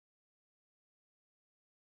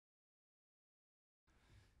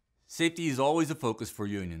Safety is always a focus for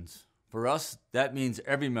unions. For us, that means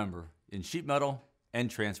every member in sheet metal and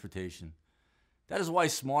transportation. That is why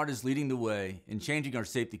SMART is leading the way in changing our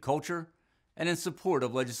safety culture and in support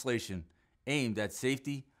of legislation aimed at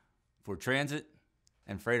safety for transit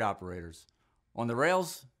and freight operators on the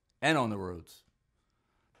rails and on the roads.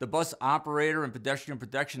 The Bus Operator and Pedestrian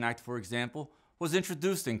Protection Act, for example, was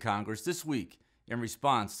introduced in Congress this week in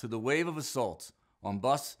response to the wave of assaults on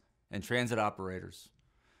bus and transit operators.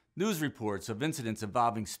 News reports of incidents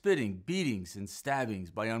involving spitting, beatings, and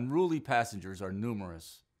stabbings by unruly passengers are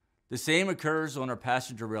numerous. The same occurs on our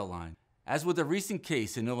passenger rail line, as with a recent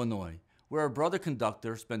case in Illinois, where a brother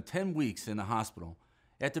conductor spent 10 weeks in the hospital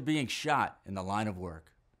after being shot in the line of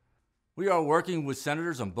work. We are working with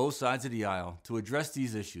senators on both sides of the aisle to address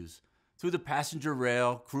these issues through the Passenger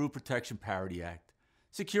Rail Crew Protection Parity Act,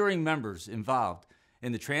 securing members involved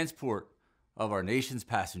in the transport of our nation's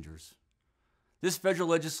passengers. This federal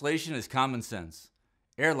legislation is common sense.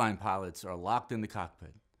 Airline pilots are locked in the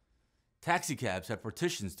cockpit. Taxicabs have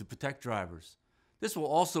partitions to protect drivers. This will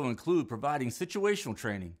also include providing situational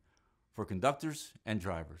training for conductors and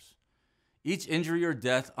drivers. Each injury or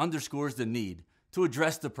death underscores the need to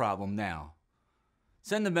address the problem now.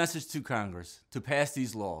 Send a message to Congress to pass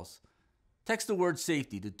these laws. Text the word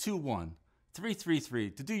safety to 21333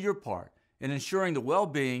 to do your part in ensuring the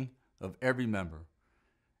well-being of every member.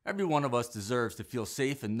 Every one of us deserves to feel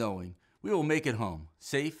safe and knowing we will make it home,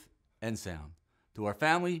 safe and sound. To our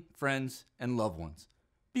family, friends, and loved ones,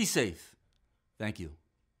 be safe. Thank you.